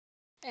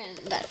And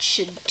that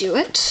should do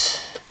it.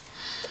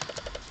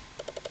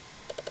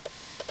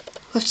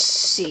 Let's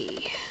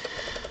see.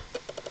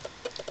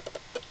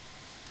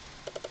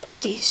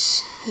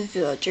 These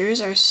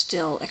villagers are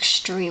still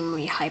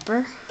extremely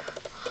hyper.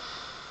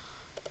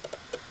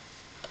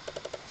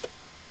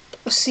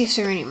 Let's see if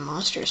there are any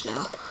monsters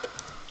now.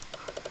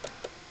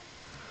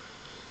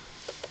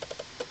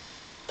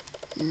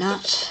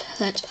 Not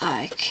that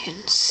I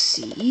can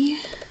see.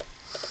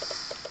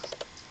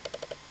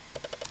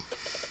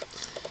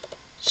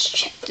 Let's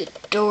check the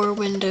door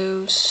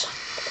windows.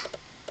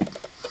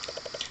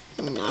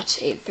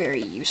 Not a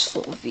very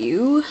useful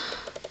view,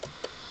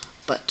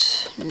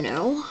 but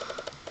no.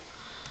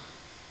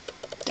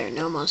 There are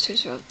no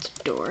monsters out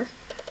the door.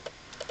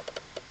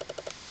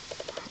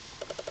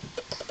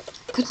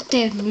 Couldn't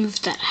they have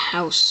moved that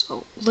house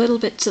a little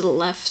bit to the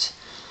left?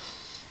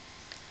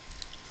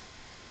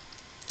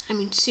 I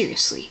mean,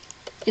 seriously.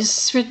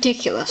 It's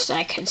ridiculous that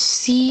I can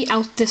see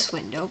out this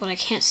window, but I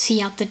can't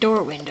see out the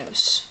door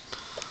windows.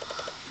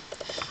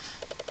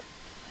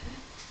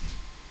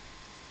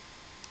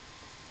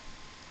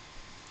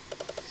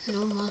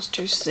 No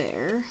monsters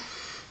there.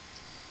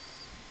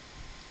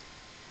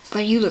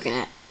 What are you looking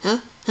at? Huh?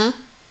 Huh?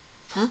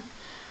 Huh?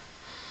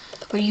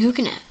 What are you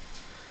looking at?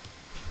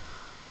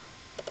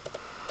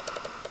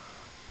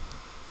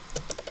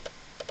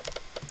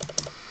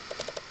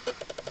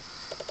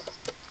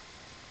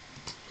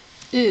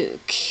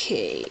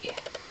 Okay.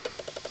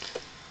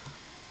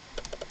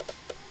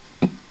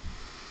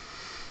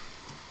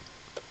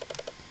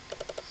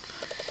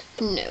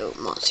 No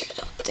monsters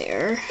out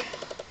there.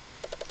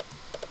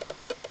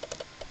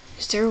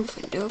 Is there a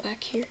window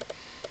back here?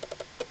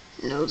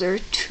 No, there are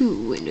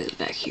two windows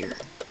back here.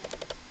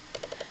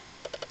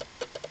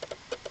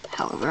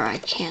 However, I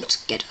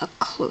can't get up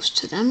close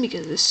to them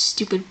because of this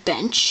stupid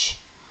bench,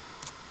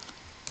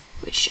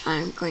 which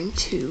I'm going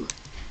to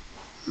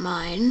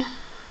mine,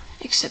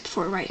 except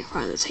for right in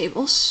front of the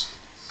tables.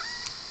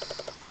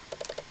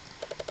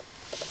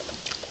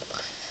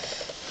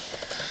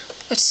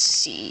 Let's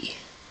see.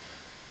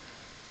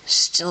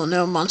 Still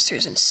no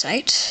monsters in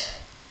sight.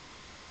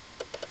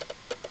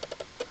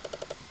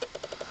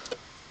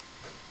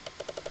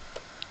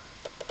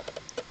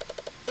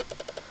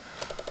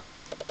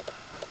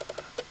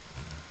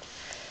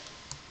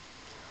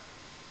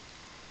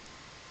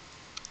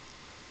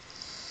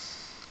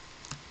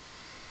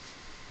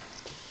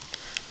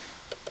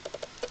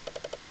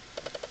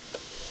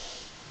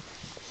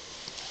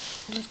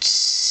 Let's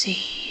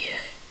see.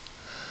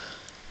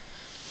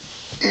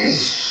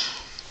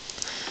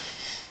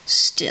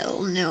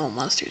 Still no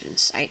monsters in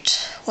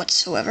sight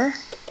whatsoever.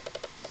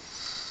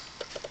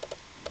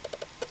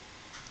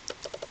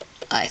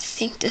 I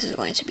think this is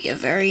going to be a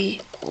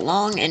very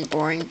long and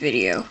boring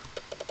video.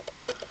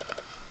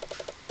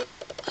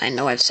 I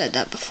know I've said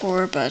that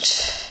before,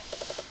 but...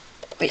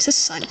 Wait, is the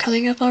sun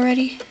coming up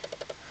already?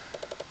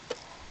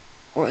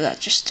 Or is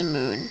that just the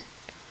moon?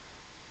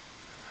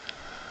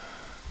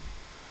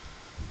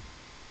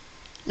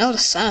 No, the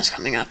sun is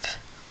coming up.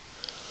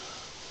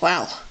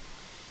 Wow.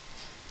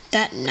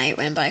 That night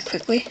went by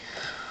quickly.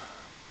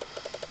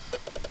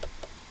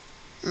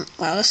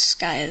 Wow, the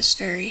sky is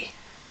very...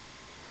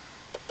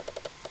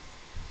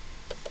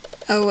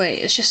 Oh wait,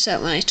 it's just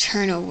that when I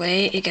turn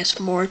away, it gets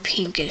more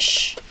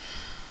pinkish.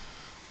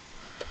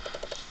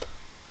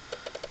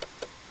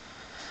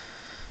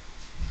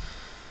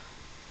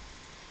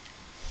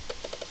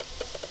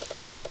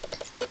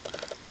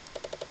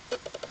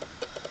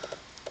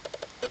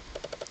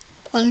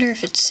 Wonder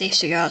if it's safe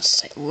to go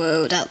outside.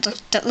 Whoa,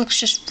 that looks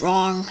just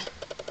wrong.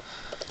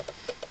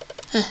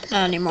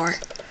 Not anymore.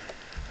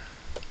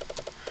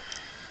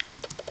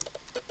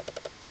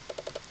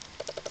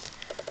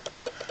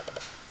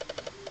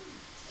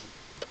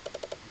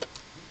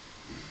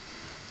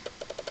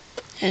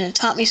 And it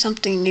taught me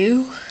something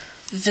new.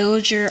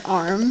 Villager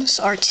arms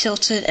are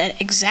tilted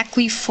at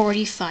exactly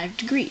 45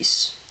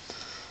 degrees.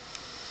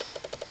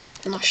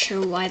 I'm not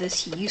sure why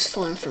that's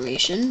useful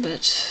information,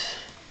 but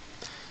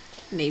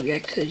maybe I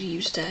could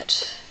use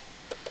that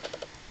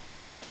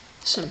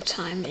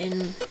sometime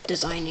in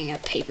designing a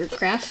paper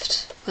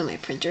craft when my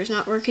printer's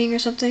not working or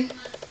something.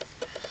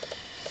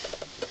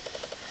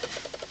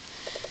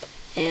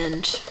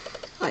 And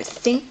I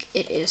think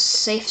it is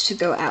safe to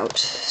go out,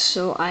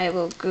 so I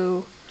will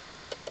go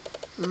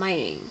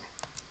mining.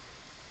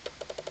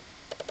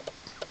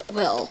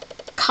 Well,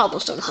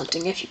 cobblestone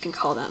hunting, if you can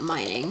call that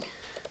mining.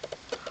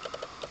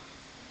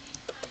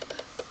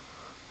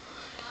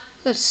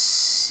 Let's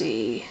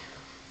see.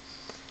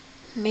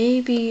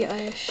 Maybe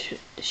I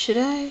should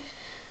I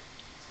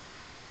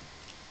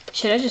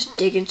just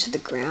dig into the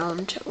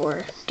ground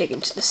or dig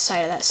into the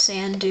side of that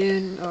sand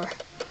dune, or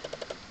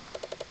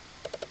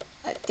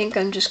I think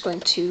I'm just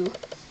going to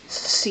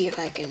see if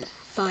I can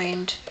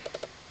find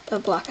a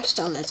block of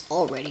stone that's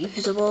already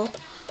visible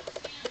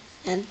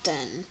and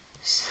then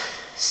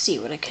see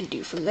what I can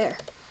do from there,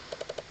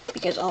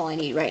 because all I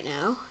need right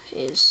now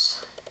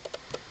is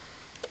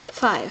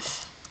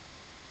 5.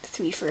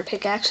 3 for a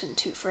pickaxe and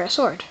 2 for a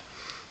sword.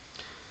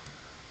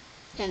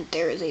 And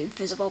there is a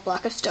visible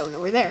block of stone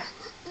over there.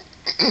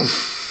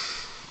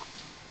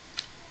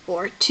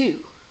 Or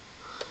 2.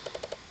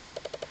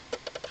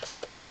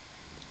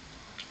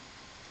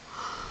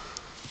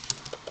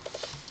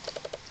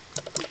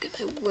 Get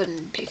my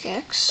wooden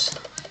pickaxe.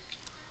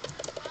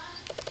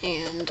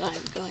 And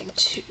I'm going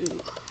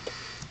to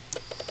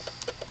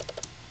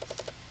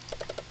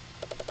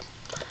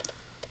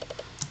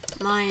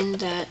mine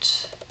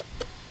that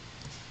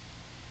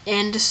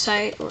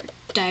andesite or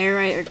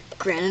diorite or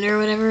granite or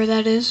whatever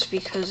that is,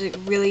 because it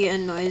really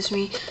annoys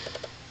me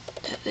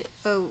that they,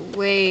 oh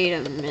wait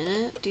a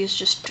minute, these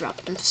just drop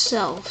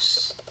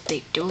themselves.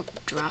 They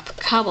don't drop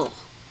cobble.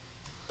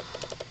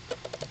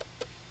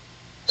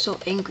 So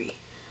angry.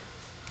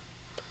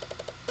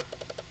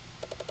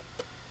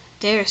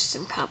 There's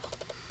some cobble.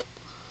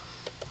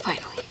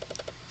 Finally.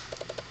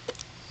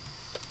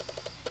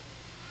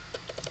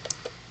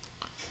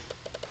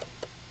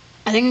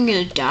 I think I'm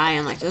gonna die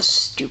in like the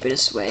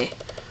stupidest way.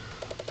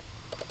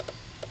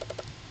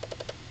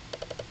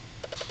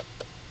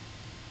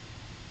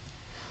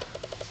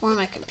 Or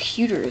my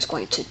computer is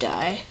going to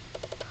die.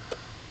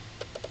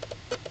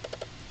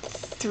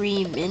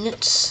 3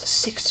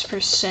 minutes,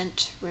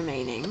 6%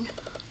 remaining.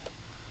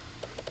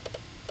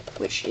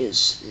 Which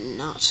is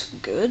not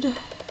good.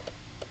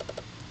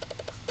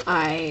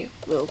 I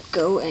will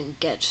go and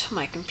get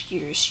my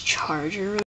computer's charger